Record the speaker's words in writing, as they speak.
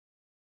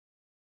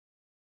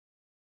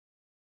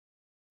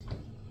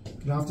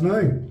Good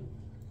afternoon.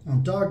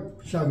 I'm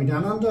Doug, Shaving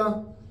Down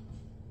Under.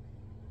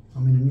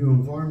 I'm in a new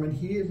environment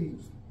here.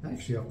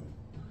 Actually,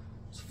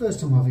 it's the first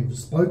time I've even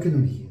spoken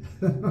in here.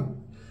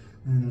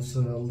 And it's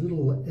a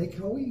little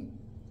echoey.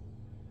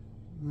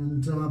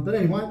 But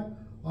anyway,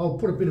 I'll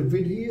put a bit of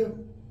vid here,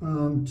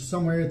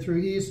 somewhere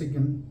through here so you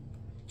can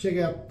check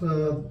out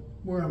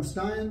where I'm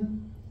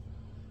staying.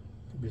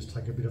 I'll just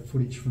take a bit of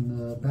footage from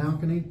the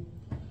balcony.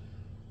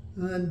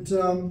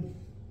 And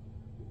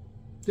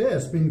yeah,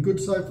 it's been good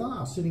so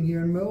far. Sitting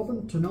here in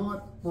Melbourne.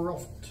 Tonight we're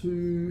off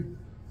to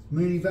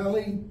Moonee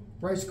Valley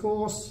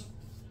Racecourse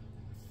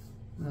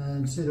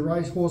and see the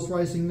horse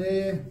racing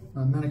there.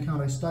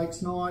 Manikato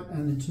Stakes night,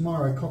 and then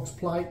tomorrow Cox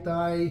Plate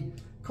Day.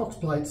 Cox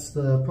Plate's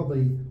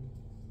probably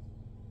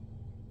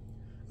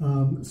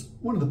it's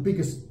one of the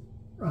biggest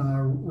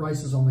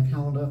races on the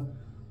calendar.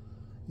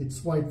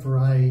 It's weight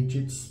for age.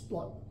 It's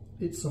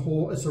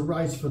a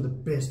race for the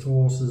best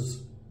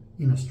horses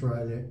in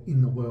Australia,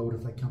 in the world,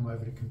 if they come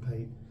over to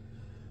compete.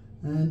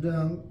 And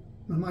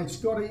my mate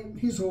Scotty,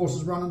 his horse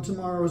is running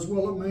tomorrow as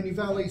well at Moonee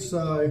Valley,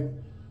 so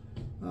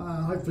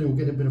hopefully we'll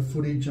get a bit of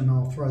footage and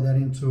I'll throw that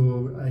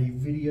into a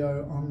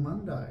video on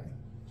Monday.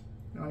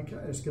 Okay,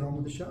 let's get on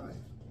with the show.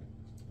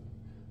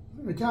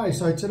 Okay,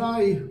 so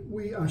today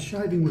we are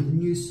shaving with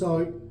new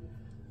soap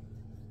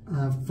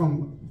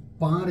from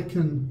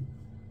Bartican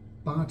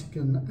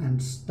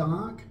and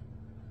Stark,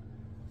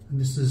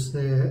 and this is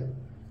their,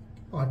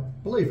 I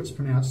believe it's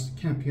pronounced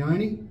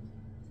Campione.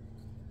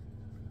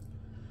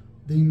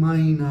 The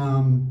main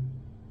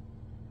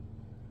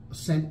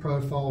scent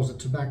profiles are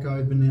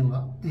tobacco,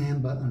 vanilla,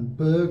 amber and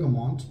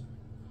bergamot,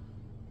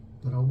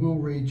 but I will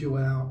read you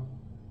out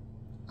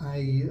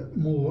a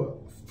more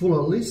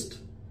fuller list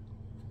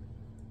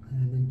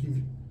and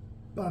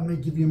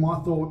then give you my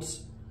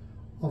thoughts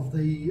of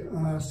the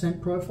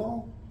scent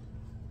profile.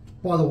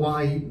 By the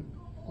way,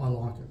 I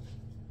like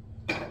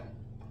it.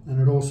 And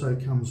it also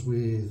comes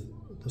with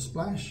the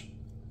splash.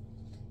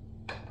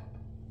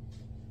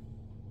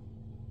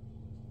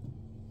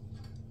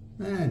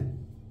 And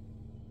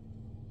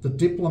the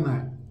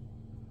Diplomat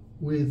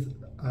with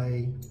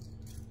a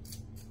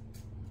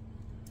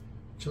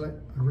Gillette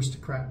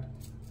Aristocrat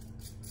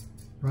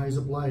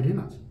razor blade in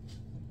it.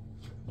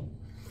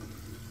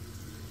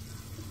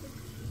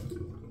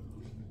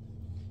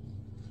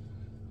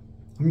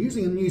 I'm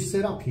using a new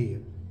setup here,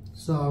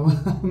 so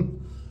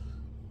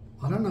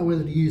I don't know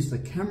whether to use the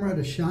camera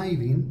to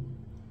shave in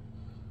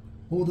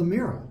or the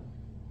mirror.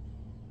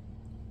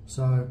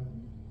 So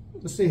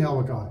let's see how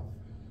we go.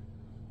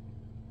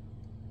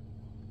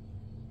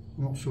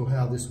 I'm not sure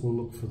how this will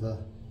look for the...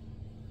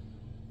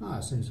 No,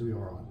 it seems to be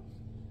alright.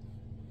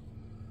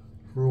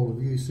 For all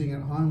of you sitting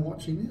at home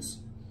watching this.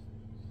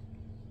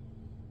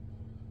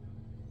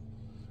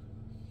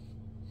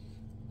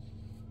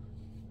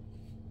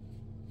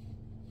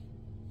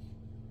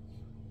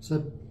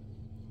 So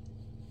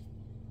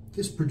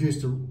this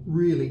produced a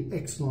really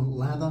excellent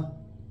lather.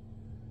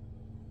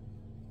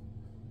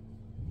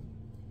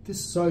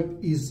 This soap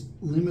is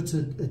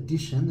limited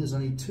edition. There's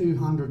only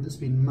 200 that's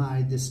been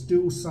made. There's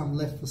still some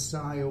left for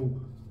sale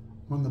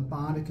on the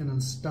Bartican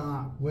and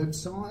Stark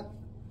website.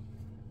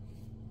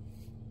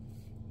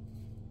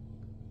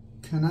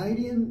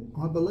 Canadian,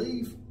 I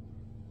believe.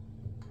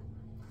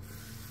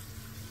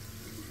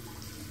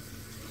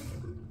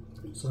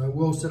 So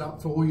well set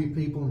up for all you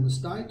people in the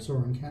States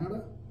or in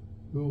Canada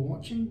who are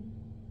watching.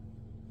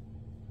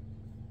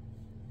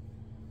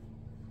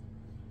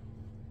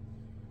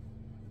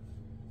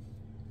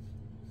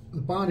 The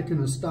Bartican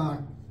and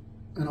Stark,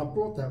 and I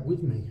brought that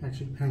with me,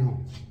 actually, hang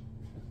on.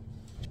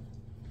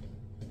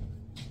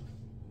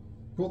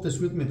 Brought this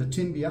with me, the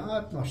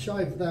Timbiard. I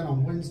shaved that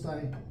on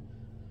Wednesday,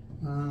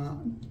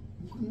 when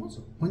was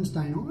it?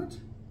 Wednesday night?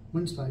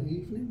 Wednesday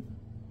evening.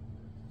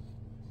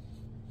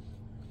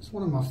 It's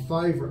one of my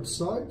favourite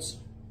soaps.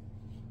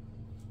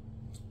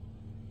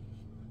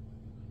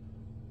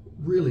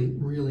 Really,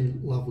 really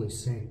lovely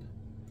scent.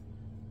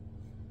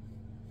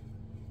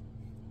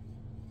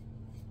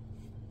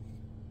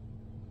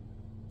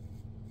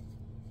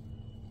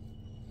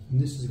 And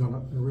this has got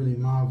a really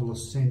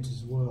marvellous scent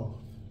as well.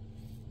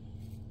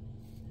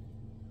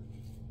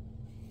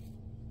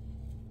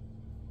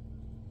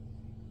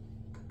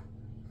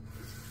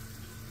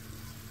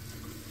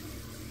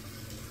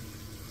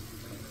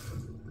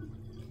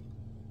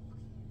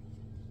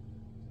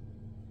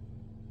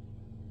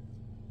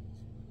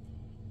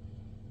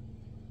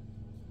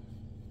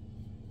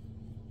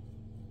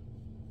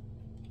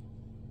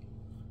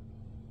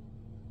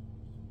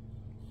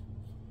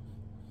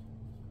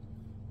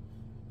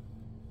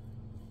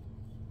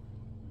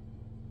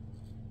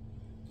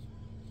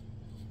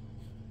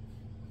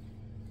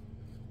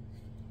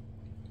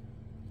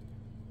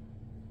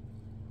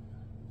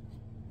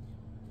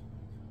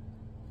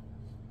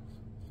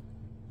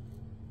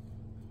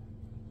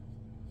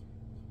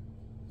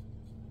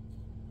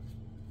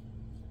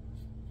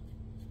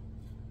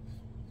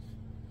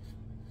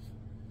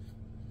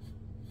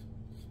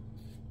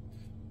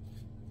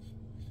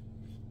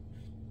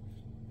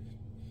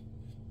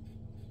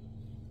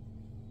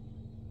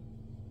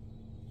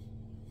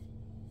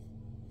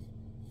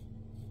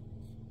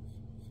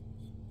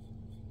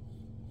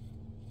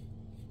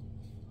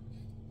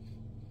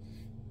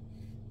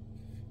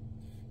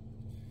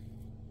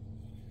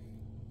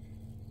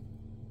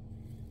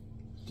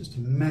 just a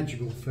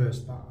magical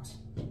first pass.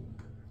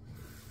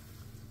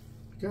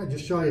 Okay,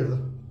 just show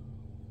you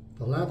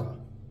the lather.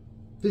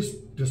 This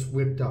just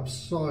whipped up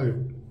so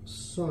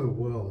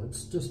well.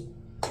 It's just,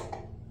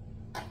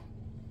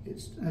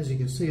 as you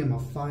can see on my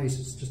face,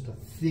 it's just a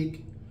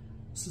thick,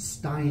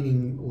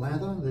 sustaining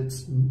lather.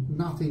 It's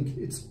nothing.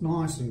 It's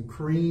nice and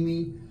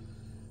creamy.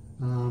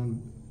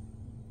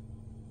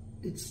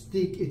 It's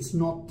thick. It's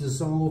not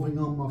dissolving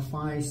on my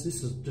face.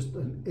 This is just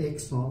an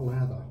excellent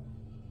lather.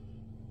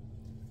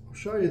 I'll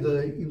show you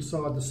the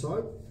inside the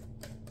soap,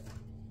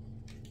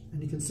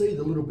 and you can see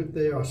the little bit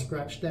there I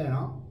scratched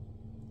out,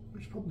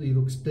 which probably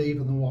looks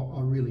deeper than what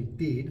I really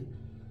did,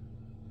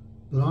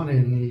 but I only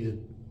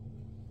needed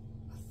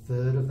a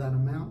third of that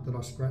amount that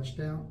I scratched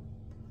out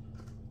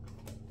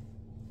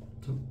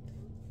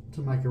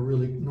to make a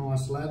really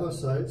nice lather.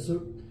 So it's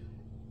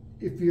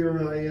if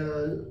you're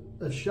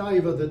a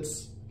shaver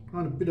that's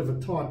on a bit of a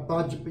tight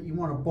budget, but you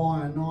want to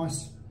buy a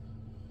nice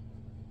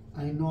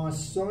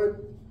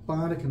soap,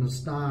 Bardic and a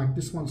Stark.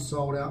 This one's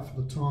sold out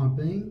for the time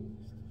being.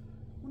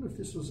 I wonder if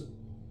this was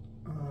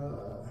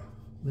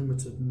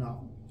limited.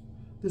 No,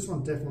 this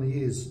one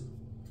definitely is.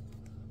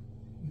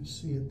 You can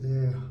see it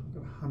there. I've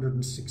got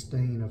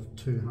 116 of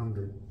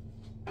 200.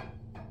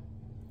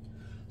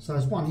 So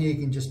there's one here you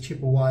can just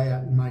chip away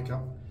at and make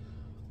up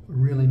a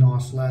really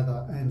nice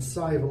lather and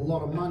save a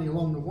lot of money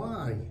along the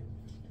way.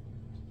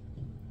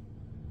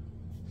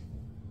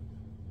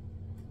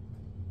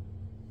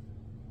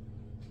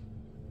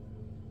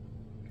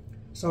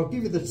 So I'll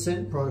give you the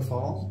scent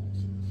profile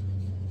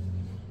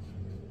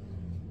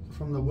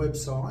from the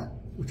website,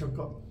 which I've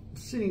got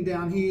sitting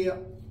down here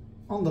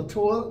on the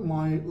toilet,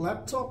 my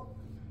laptop,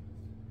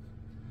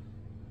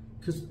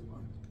 because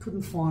I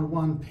couldn't find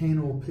one pen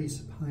or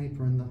piece of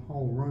paper in the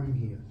whole room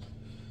here.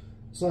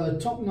 So the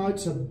top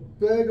notes are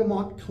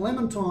bergamot,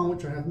 clementine,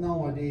 which I have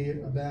no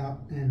idea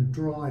about, and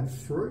dried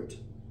fruit.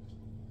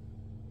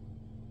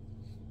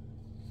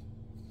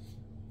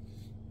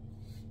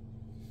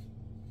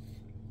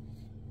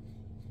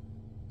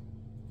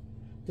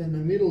 Then the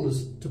middle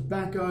is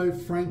tobacco,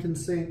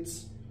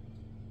 frankincense,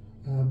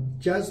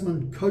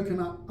 jasmine,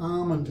 coconut,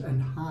 almond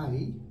and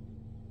hay.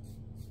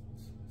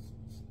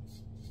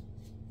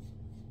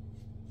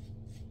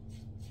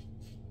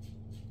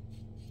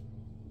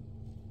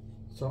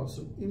 So it's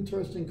an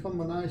interesting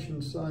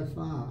combination so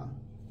far.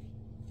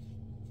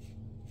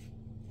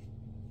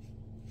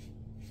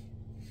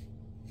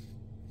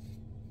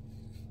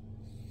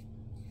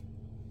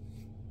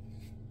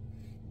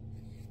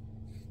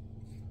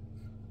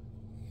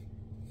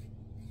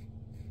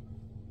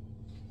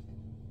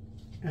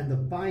 And the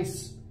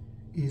base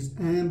is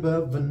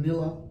amber,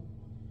 vanilla,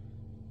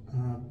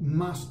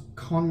 musk,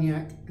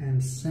 cognac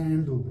and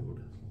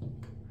sandalwood.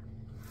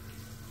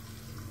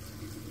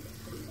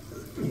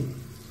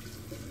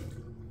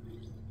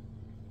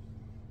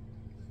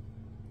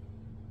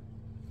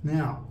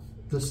 Now,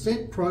 the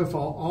scent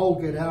profile I'll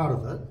get out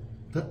of it,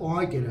 that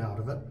I get out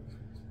of it,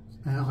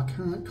 and I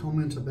can't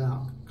comment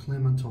about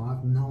clementine. I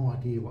have no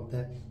idea what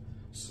that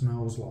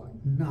smells like,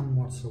 none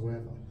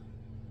whatsoever.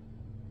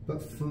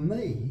 But for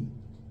me,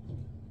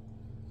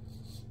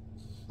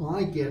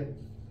 I get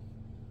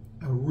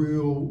a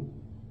real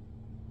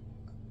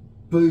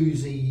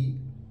boozy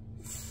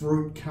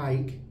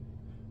fruitcake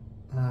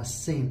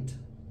scent.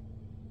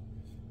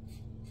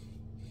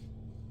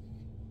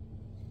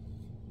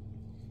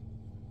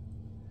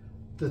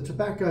 The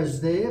tobacco's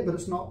there, but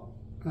it's not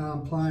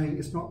playing.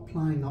 It's not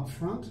playing up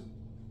front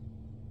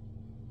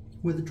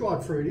where the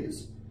dried fruit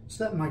is.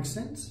 So that makes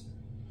sense.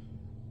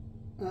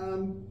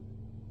 I'm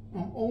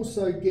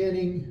also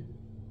getting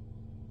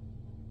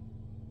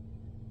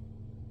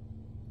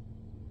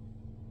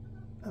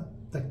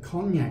the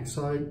cognac.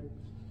 So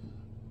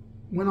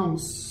when I'm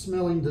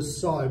smelling the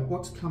soap,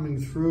 what's coming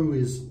through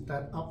is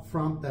that up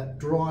front, that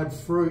dried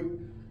fruit.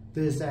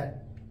 There's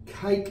that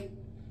cake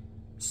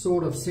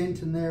sort of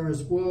scent in there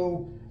as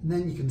well. And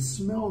then you can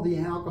smell the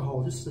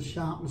alcohol, just the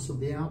sharpness of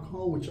the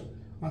alcohol, which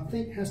I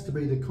think has to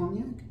be the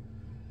cognac.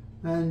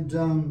 And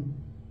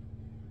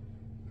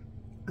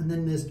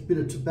then there's a bit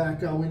of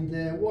tobacco in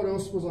there. What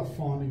else was I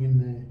finding in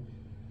there?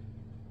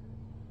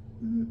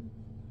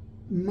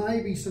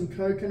 Maybe some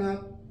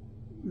coconut,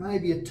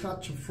 maybe a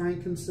touch of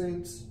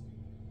frankincense.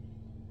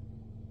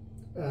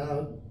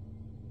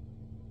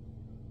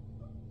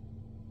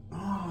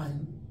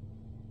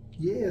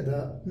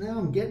 Now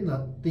I'm getting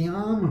the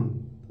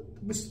almond,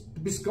 the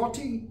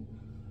biscotti.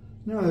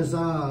 You know, those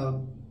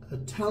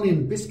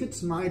Italian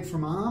biscuits made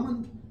from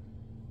almond.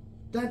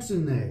 That's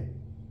in there.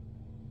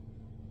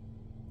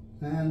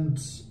 And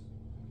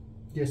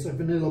yes, a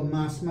vanilla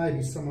musk,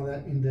 maybe some of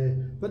that in there.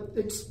 But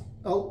it's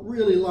a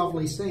really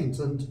lovely scent,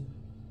 and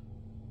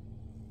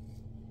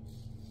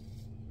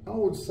I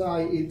would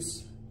say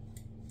it's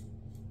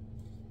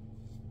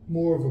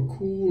more of a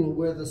cooler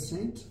weather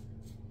scent.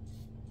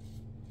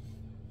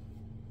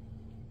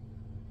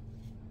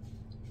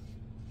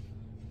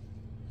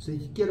 So you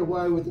can get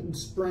away with it in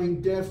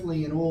spring,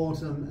 definitely in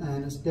autumn,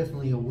 and it's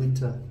definitely a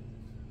winter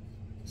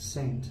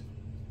scent.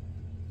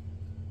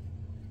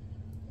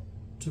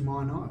 to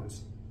my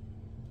nose.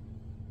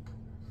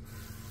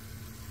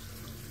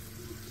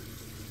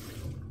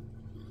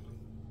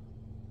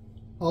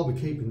 I'll be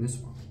keeping this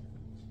one.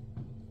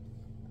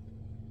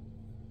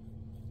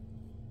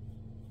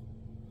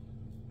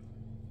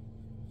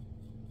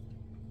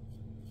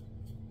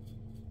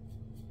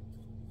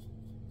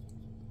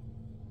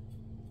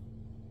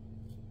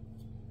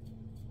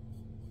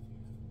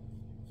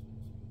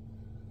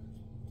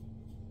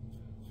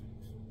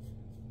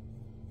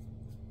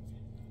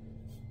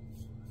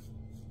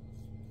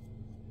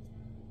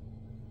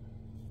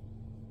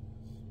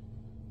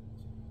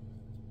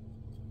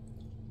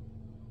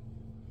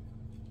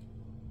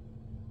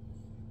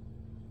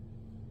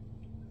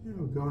 Yeah,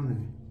 we've gone there.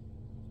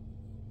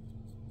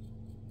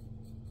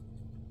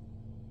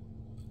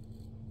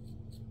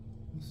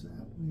 What's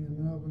that? We're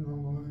in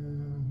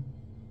Melbourne.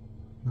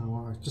 No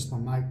worries, just my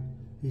mate.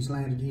 He's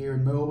landed here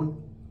in Melbourne.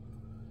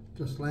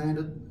 Just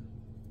landed.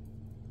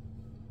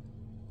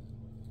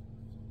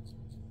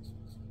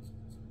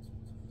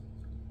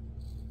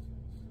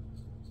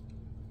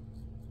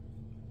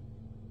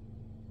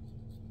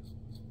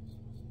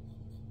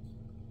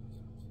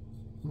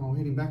 I'll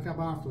hit him back up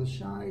after the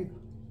shave.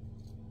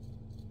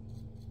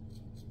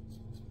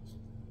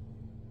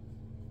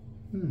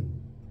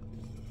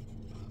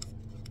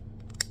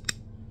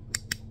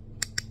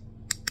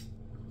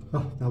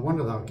 Oh, no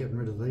wonder they were getting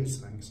rid of these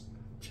things.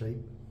 Cheap.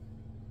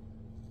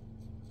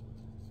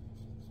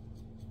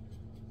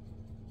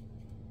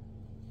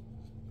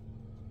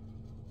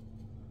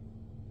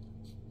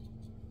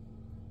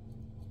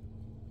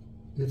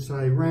 It's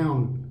a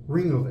round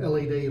ring of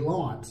LED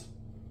lights.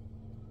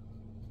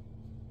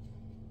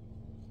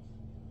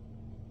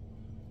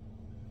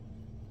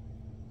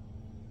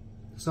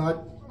 So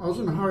I was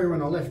in a hurry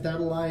when I left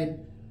Adelaide,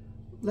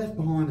 left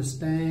behind a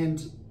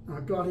stand. I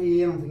got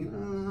here, I'm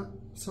thinking,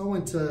 so I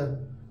went to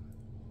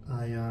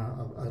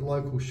a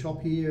local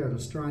shop here, an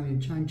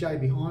Australian chain,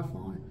 JB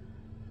Hi-Fi,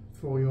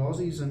 for all you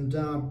Aussies, and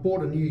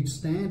bought a new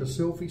stand, a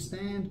selfie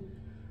stand.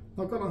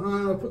 I got it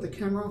home, I put the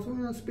camera on, I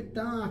thought, it's a bit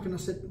dark, and I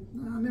said,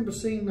 I remember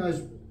seeing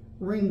those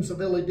rings of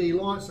LED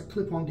lights that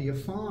clip onto your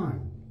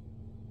phone.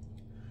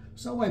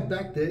 So I went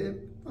back there,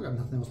 I got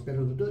nothing else better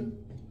to do,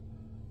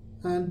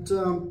 and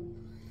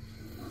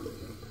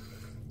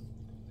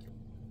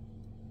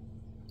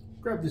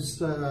grabbed this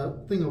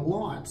thing of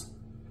lights,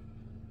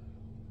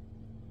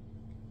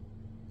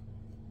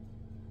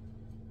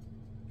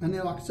 and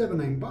they're like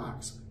 17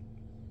 bucks.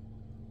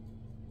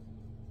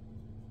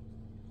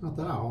 I thought,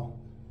 oh,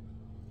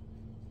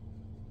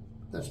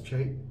 that's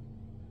cheap.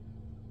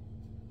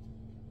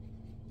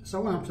 So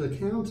I went up to the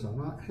counter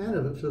and I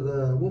handed it to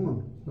the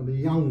woman, or the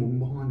young woman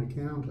behind the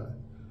counter.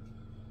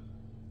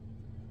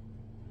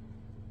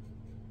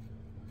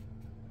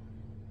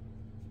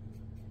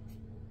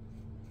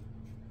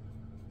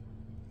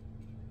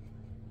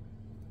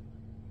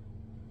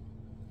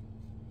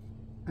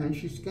 And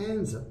she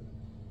scans it.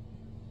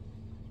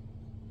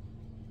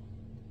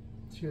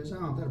 She goes,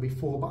 oh, that'll be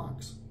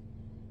 $4.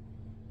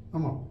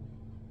 I'm like,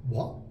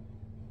 what?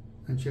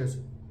 And she goes,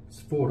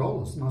 it's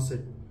 $4. And I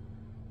said,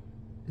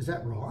 is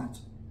that right?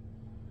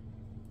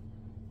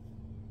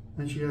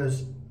 And she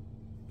goes,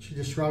 she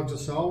just shrugs her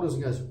shoulders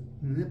and goes,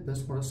 yep,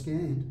 that's what I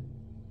scanned.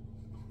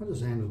 I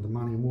just handed the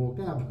money and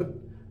walked out, but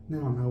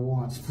now I know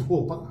why it's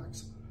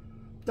 $4.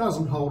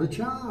 Doesn't hold a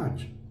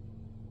charge.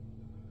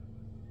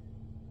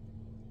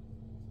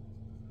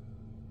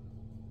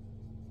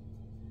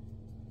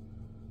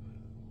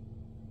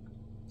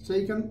 So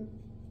you can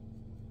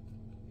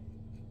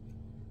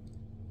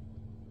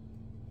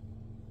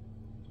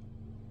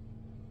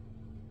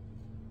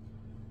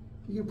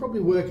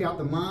probably work out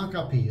the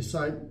markup here.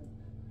 So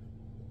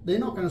they're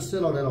not going to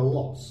sell it at a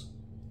loss.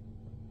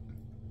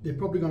 They're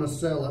probably going to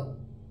sell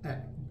it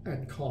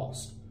at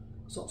cost.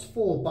 So it's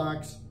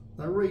 $4.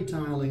 They're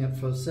retailing it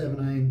for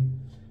 17.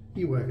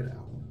 You work it out.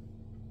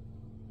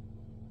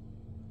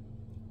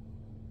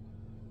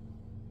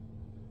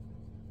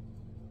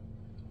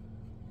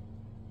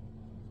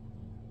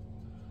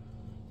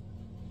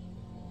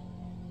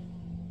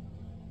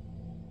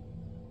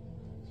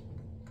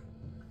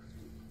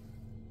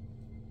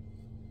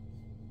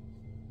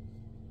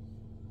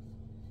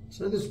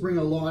 So this ring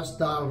of light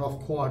started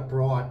off quite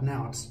bright,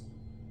 now it's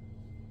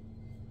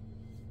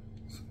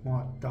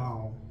quite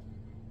dull.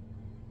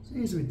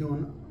 Seems to be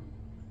doing,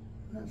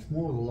 that's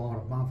more the light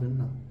above, isn't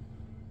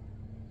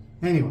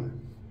it? Anyway,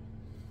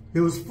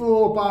 it was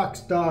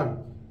 $4,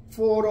 Doug.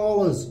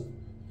 $4.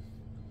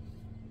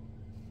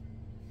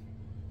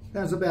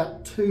 That's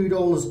about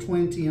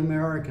 $2.20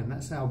 American.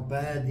 That's how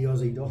bad the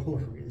Aussie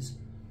dollar is.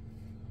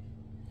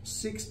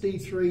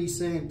 63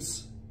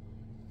 cents.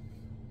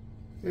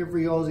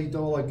 Every Aussie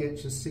dollar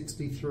gets you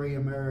 63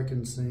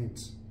 American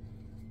cents.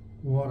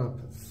 What a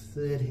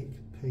pathetic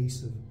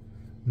piece of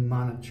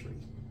monetary.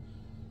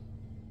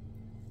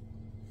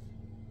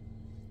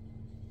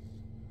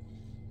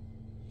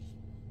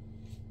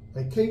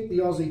 They keep the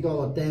Aussie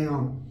dollar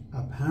down,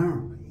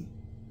 apparently,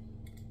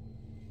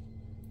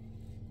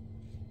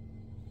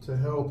 to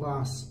help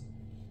us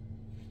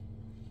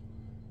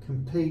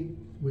compete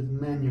with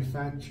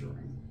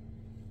manufacturing.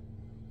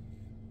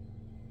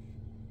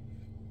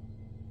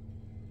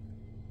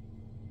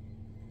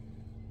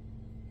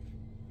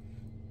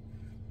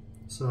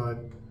 So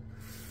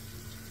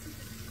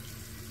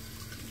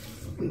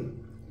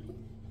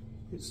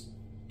it's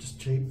just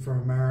cheap for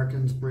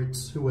Americans,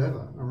 Brits,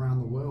 whoever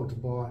around the world to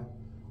buy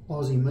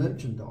Aussie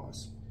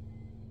merchandise.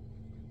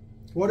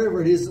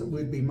 Whatever it is that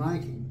we'd be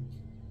making.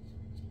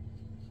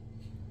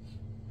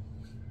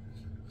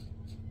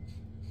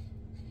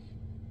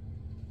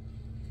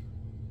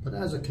 But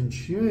as a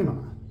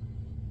consumer,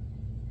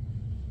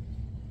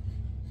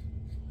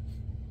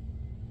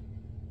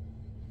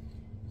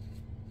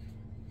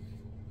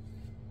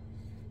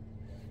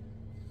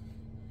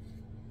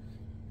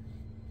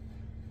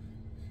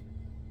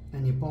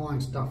 and you're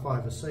buying stuff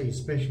overseas,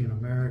 especially in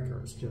America,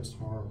 it's just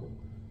horrible.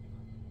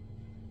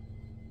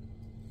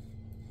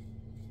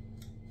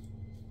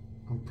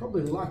 I'm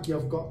probably lucky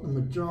I've got the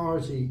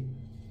majority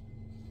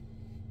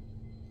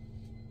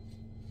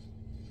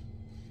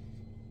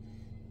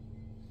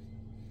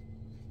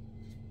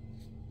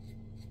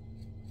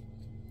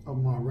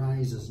of my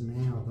razors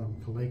now that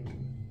I'm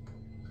collecting.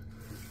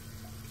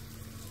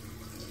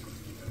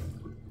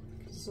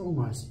 It's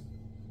almost,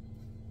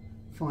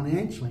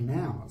 financially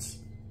now, it's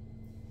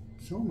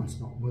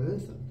almost not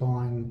worth it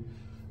buying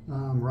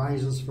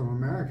razors from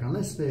America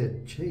unless they're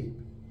cheap.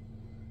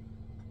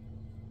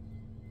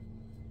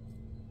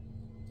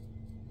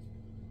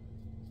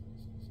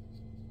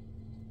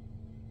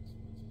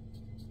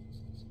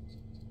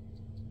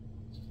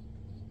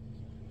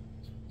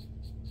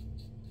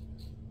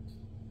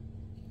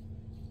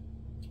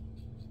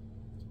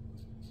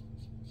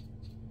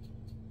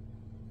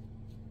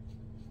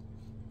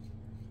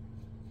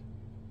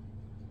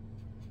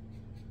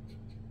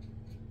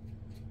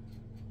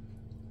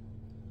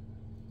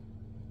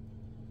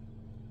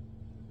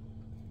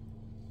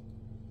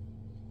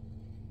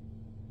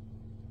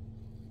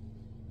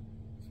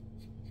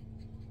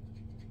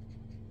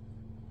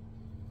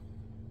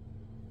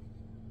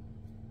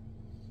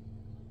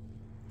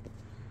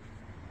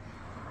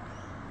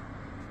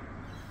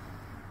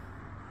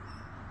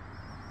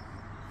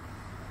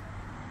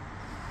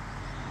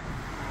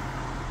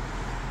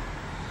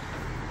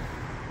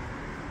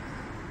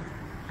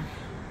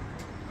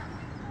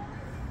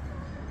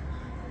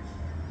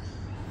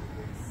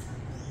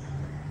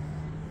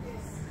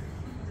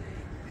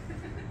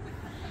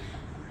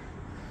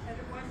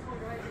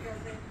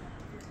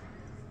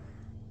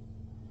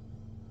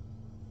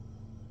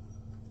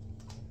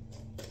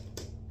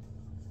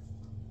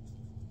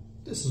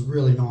 This is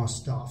really nice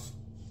stuff.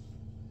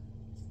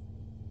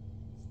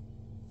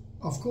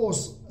 Of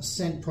course,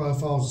 scent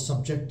profiles are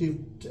subjective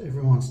to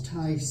everyone's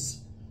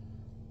tastes,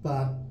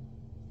 but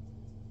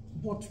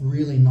what's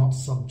really not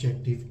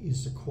subjective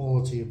is the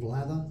quality of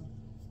lather.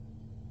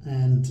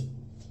 And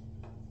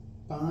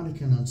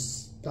Barnican and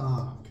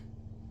Stark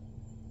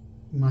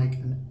make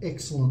an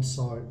excellent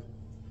soap,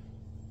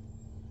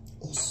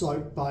 or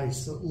soap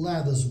base that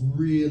lathers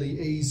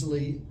really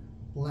easily,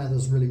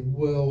 lathers really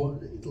well,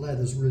 it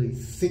lathers really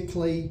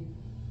thickly,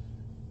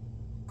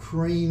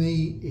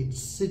 creamy, it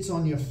sits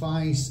on your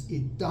face,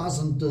 it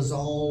doesn't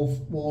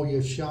dissolve while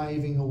you're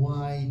shaving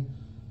away.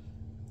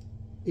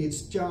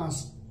 It's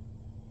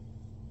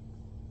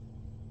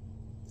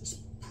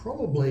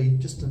probably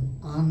just an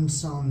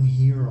unsung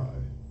hero,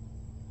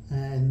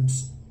 and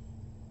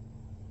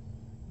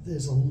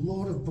there's a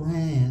lot of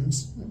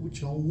brands,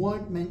 which I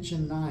won't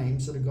mention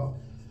names, that have got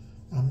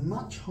a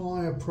much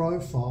higher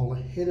profile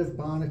ahead of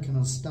Barnican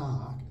and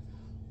Stark,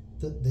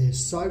 that their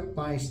soap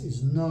base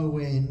is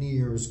nowhere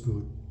near as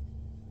good.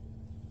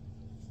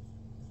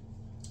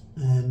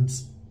 And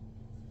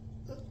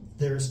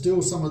there is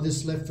still some of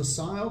this left for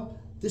sale.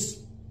 This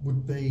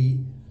would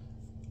be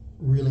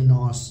really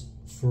nice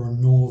for a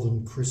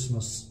northern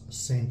Christmas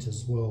scent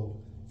as well,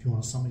 if you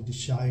want something to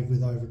shave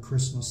with over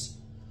Christmas.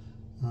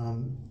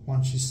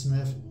 Once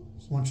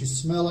you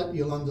smell it,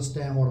 you'll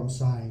understand what I'm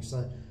saying.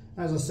 So,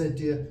 as I said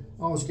to you,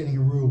 I was getting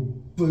a real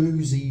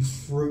boozy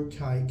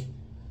fruitcake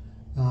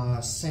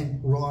scent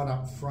right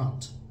up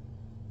front,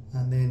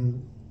 and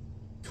then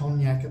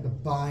cognac at the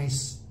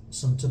base,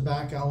 some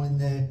tobacco in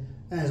there.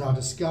 As I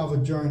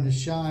discovered during the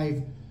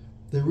shave,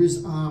 there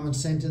is almond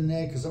scent in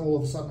there, because all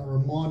of a sudden it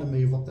reminded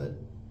me of what the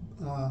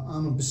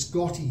almond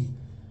biscotti,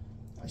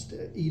 I used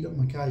to eat them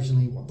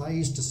occasionally, what they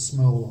used to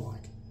smell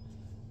like.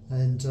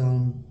 And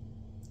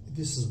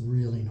this is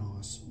really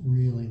nice,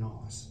 really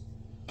nice.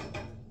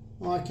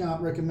 I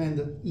can't recommend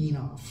it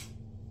enough.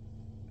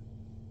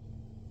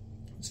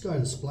 Let's go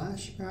to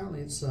Splash.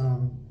 Apparently it's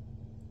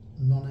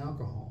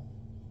non-alcohol.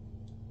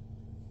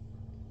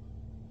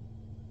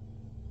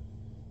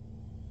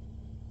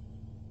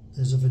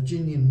 There's a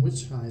Virginian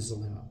witch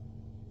hazel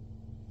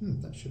in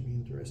it. That should be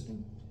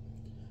interesting.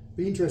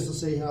 Be interested to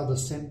see how the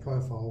scent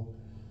profile,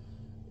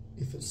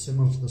 if it's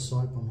similar to the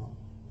soap or not.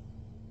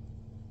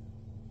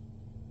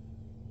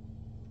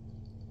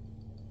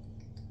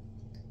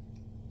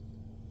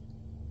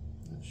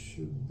 That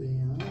should be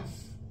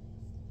enough.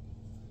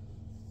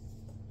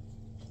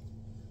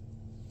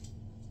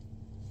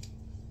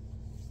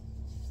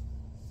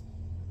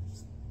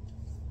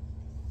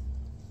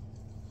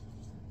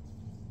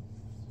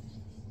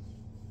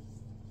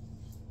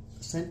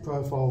 scent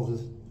profile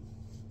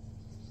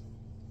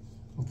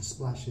of the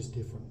splash is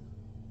different.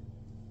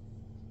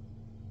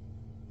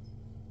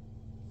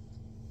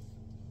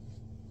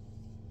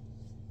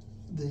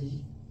 The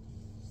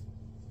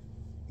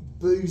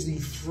boozy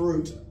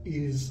fruit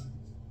is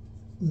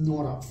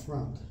not up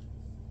front.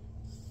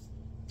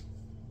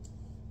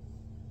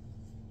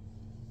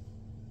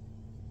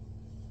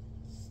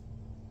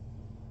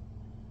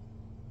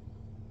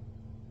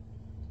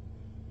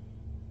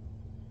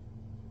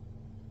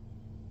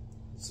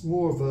 It's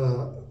more of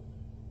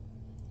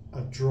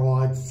a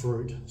dried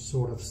fruit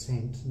sort of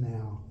scent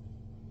now,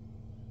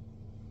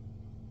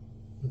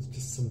 with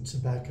just some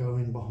tobacco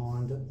in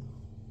behind it.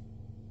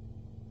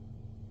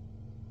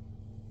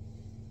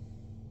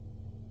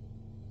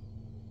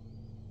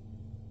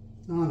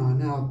 Oh no,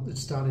 now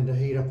it's starting to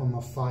heat up on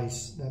my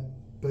face. That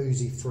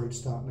boozy fruit's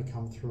starting to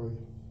come through.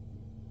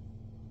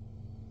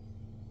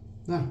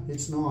 No,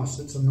 it's nice.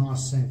 It's a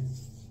nice scent.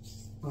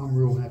 I'm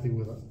real happy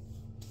with it.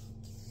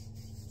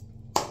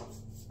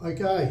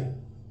 Okay,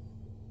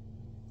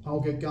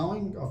 I'll get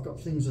going. I've got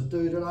things to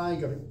do today.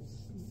 Got a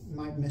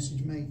mate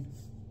message me.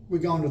 We're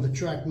going to the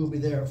track. We'll be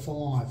there at 5.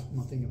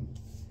 I'm thinking,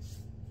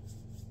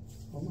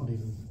 I'm not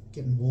even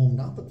getting warmed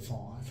up at 5.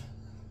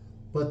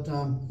 But,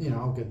 you know,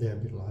 I'll get there a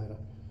bit later.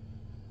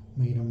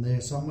 Meet them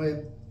there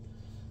somewhere.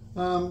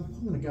 I'm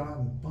going to go out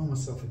and buy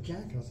myself a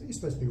jacket. I think it's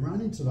supposed to be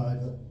raining today,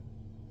 but,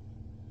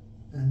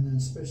 and then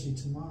especially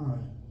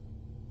tomorrow.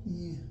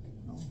 Yeah,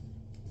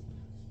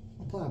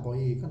 I'll play it by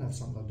ear. You're going to have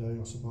something to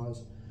do, I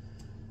suppose.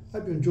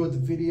 Hope you enjoyed the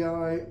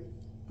video.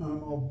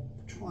 I'll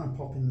try and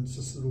pop in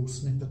just little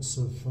snippets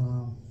of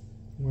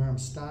where I'm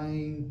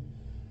staying.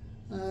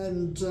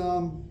 And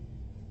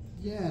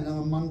yeah, and on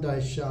a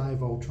Monday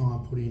shave, I'll try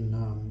and put in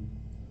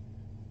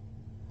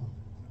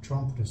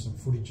some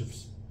footage of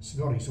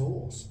Scotty's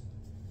horse.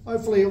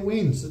 Hopefully it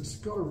wins. It's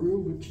got a real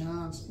good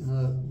chance in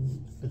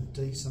a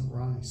decent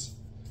race.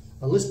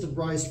 A listed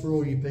race for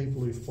all you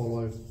people who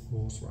follow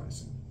horse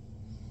racing.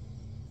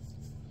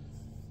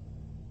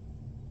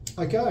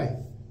 Okay,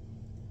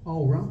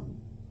 I'll run,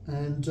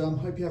 and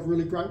hope you have a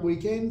really great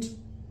weekend,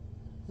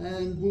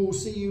 and we'll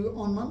see you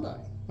on Monday.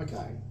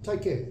 Okay,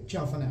 take care.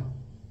 Ciao for now.